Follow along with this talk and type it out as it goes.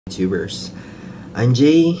YouTubers. I'm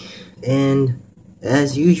Jay, and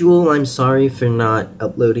as usual, I'm sorry for not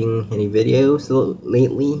uploading any videos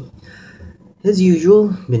lately. As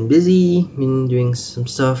usual, been busy, been doing some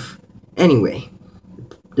stuff. Anyway,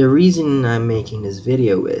 the reason I'm making this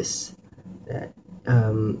video is that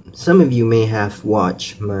some of you may have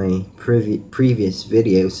watched my previous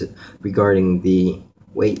videos regarding the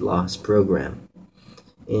weight loss program,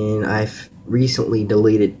 and I've recently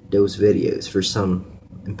deleted those videos for some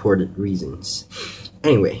important reasons.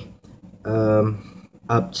 Anyway,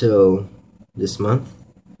 up till this month,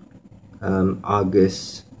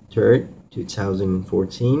 August 3rd,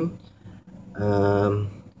 2014,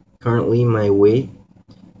 currently my weight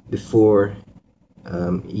before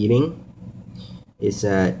eating is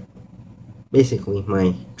at, basically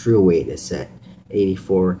my true weight is at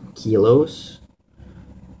 84 kilos.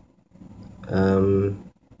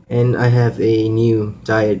 And I have a new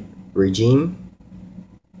diet regime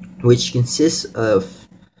which consists of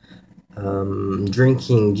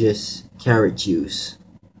drinking just carrot juice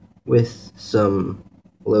with some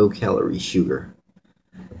low-calorie sugar.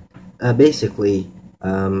 Basically,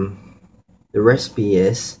 the recipe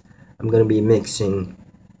is I'm going to be mixing,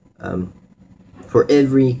 for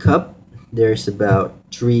every cup, there's about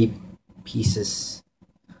 3 pieces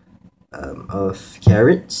of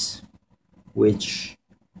carrots, which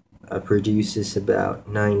produces about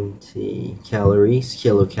 90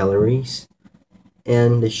 kilocalories,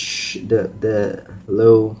 and the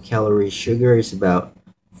low calorie sugar is about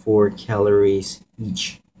 4 calories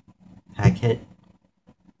each packet,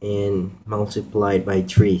 and multiplied by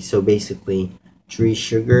 3. So basically 3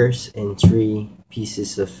 sugars and 3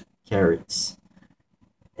 pieces of carrots,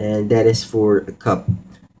 and that is for a cup.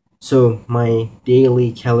 So my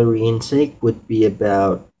daily calorie intake would be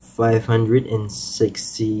about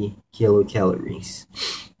 560 kilocalories,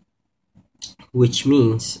 which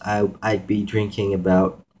means I'd be drinking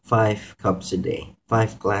about 5 cups a day,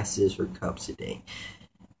 5 glasses or cups a day,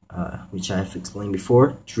 which I've explained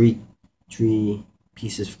before. 3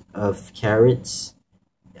 pieces of carrots,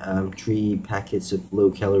 3 packets of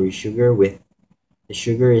low calorie sugar, with the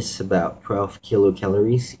sugar is about 12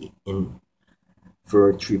 kilocalories in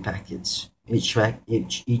for 3 packets. Each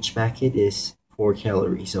packet is 4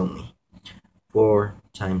 calories only. 4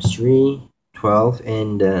 times 3, 12,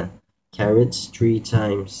 and carrots 3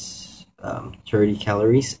 times 30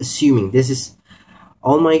 calories. Assuming this is,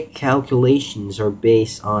 all my calculations are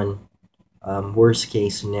based on worst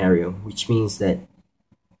case scenario, which means that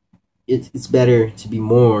it's better to be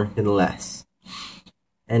more than less.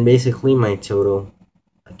 And basically my total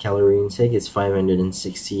calorie intake is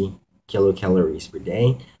 560 kilocalories per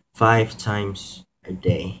day, 5 times a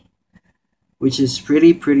day, which is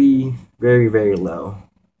pretty very low.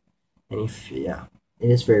 And it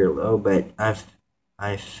is very low, but I've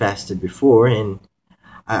fasted before, and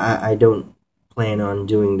I don't plan on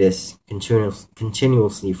doing this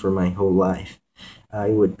continuously for my whole life.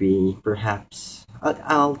 It would be, perhaps,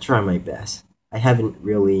 I'll try my best. I haven't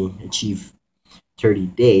really achieved 30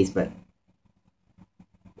 days, but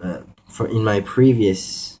for in my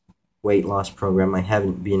previous weight loss program, I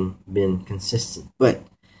haven't been consistent. But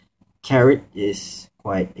carrot is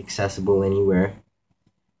quite accessible anywhere,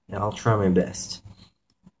 and I'll try my best.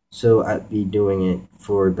 So I'd be doing it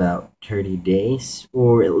for about 30 days,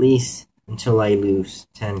 or at least until I lose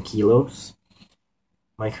 10 kilos.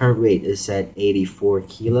 My current weight is at 84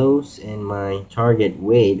 kilos, and my target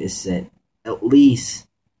weight is at least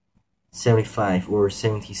 75 or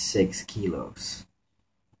 76 kilos.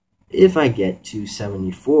 If I get to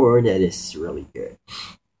 74, that is really good.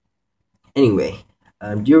 Anyway,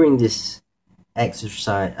 during this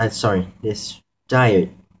this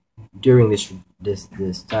diet, during this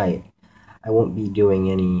diet, I won't be doing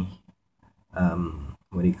any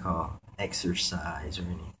exercise or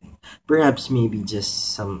anything. Perhaps maybe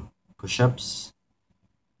just some push-ups,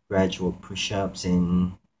 gradual push-ups.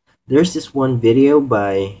 And there's this one video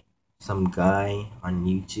by some guy on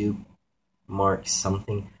YouTube, Mark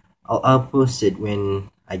something. I'll post it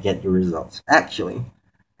when I get the results. Actually,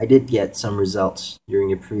 I did get some results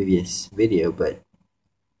during a previous video, but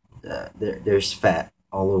there's fat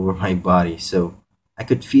all over my body, so I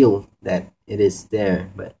could feel that it is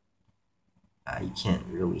there, but you can't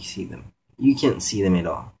really see them. You can't see them at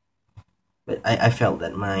all. But I felt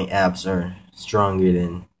that my abs are stronger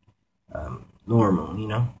than normal, you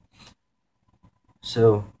know.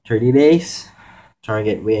 So 30 days,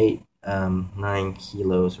 target weight 9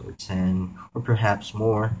 kilos or 10 or perhaps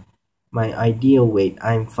more. My ideal weight,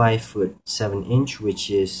 I'm 5'7", which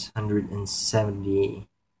is 170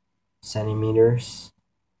 centimeters,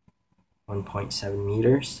 1.7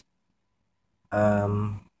 meters.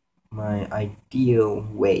 my ideal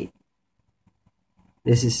weight.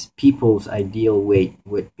 This is people's ideal weight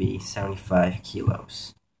would be 75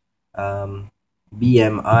 kilos.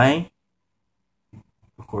 BMI,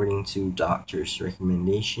 according to doctor's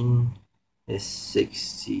recommendation, is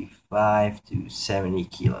 65 to 70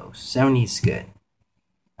 kilos. 70 is good.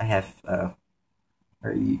 I have a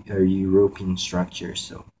European structure,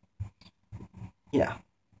 so yeah.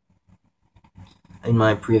 In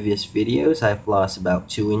my previous videos, I've lost about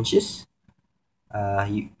 2 inches.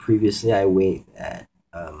 Previously, I weighed at,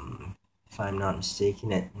 if I'm not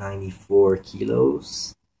mistaken, at 94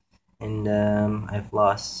 kilos, and I've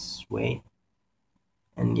lost weight,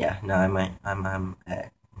 and yeah, now I'm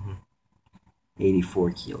at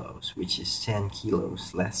 84 kilos, which is 10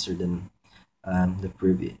 kilos lesser than the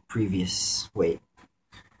previous weight.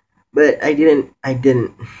 But I didn't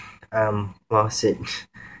lost it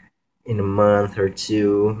in a month or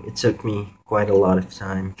two. It took me quite a lot of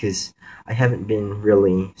time because I haven't been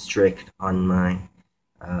really strict on my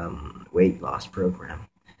weight loss program.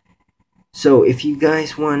 So if you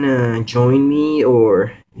guys wanna join me,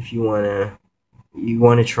 or if you wanna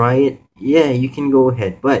try it, yeah, you can go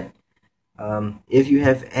ahead. But if you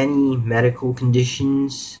have any medical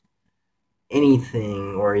conditions,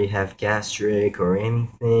 anything, or you have gastric or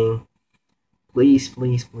anything, please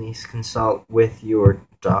consult with your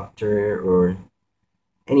doctor or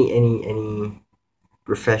any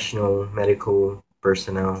professional medical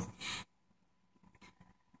personnel.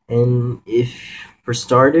 And if, for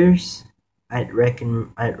starters, I'd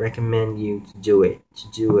recommend you to do it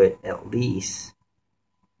at least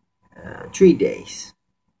 3 days,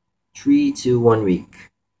 3 to 1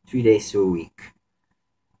 week, 3 days to a week,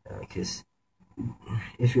 because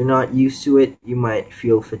if you're not used to it, you might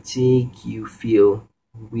feel fatigue, you feel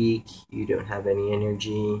weak, you don't have any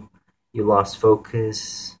energy, you lost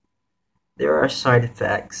focus. There are side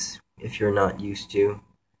effects if you're not used to.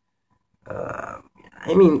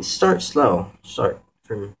 Start slow. Start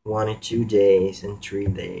from 1 to 2 days and 3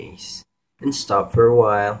 days, and stop for a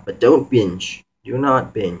while. But don't binge. Do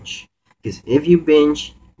not binge, because if you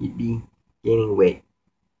binge, you'd be gaining weight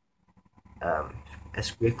as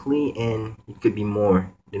quickly, and it could be more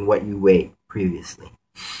than what you weighed previously.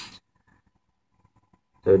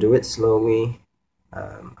 So do it slowly.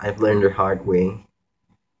 I've learned the hard way.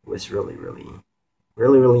 It was really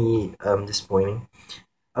disappointing.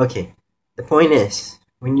 Okay, the point is,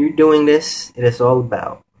 when you're doing this, it is all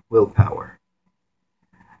about willpower.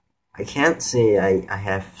 I can't say I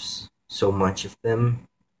have so much of them.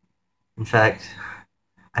 In fact,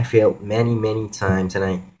 I failed many times, and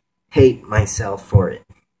I hate myself for it.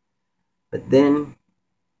 But then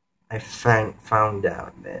I found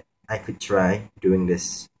out that I could try doing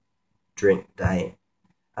this drink diet.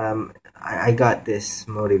 I got this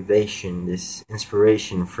motivation, this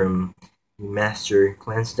inspiration from the Master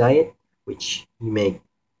Cleanse Diet, which you make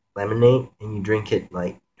lemonade and you drink it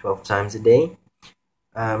like 12 times a day.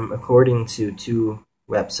 According to 2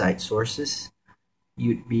 website sources,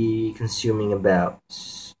 you'd be consuming about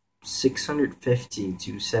 650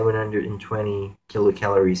 to 720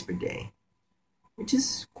 kilocalories per day, which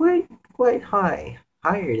is quite high,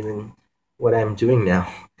 higher than what I'm doing now.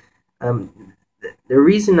 The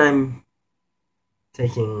reason I'm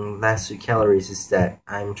taking less calories is that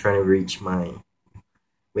I'm trying to reach my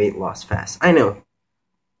weight loss fast. I know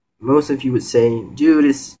most of you would say, dude,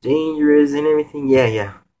 it's dangerous and everything.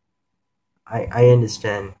 Yeah, I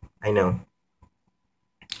understand. I know.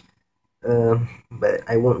 But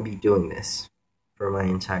I won't be doing this for my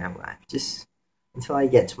entire life. Just until I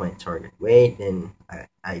get to my target weight, then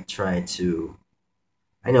I try to.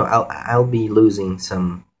 I know I'll be losing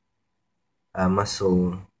some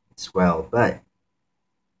muscle as well, but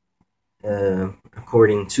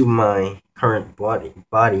according to my current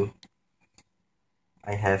body,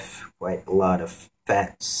 I have quite a lot of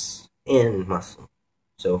fats and muscle.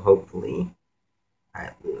 So hopefully,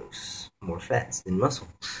 I lose more fats than muscle.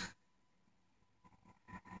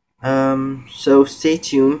 So stay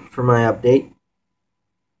tuned for my update.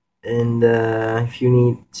 And if you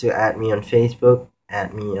need to add me on Facebook,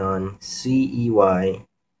 add me on CEY.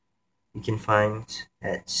 You can find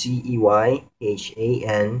at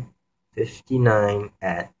CEYHAN59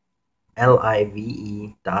 at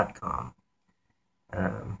live.com.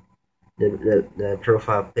 The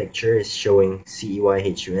profile picture is showing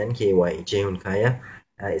CEYHUN KY Jehun Kaya.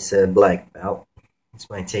 It's a black belt. It's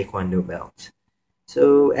my Taekwondo belt.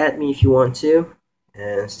 So add me if you want to,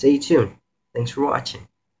 and stay tuned. Thanks for watching.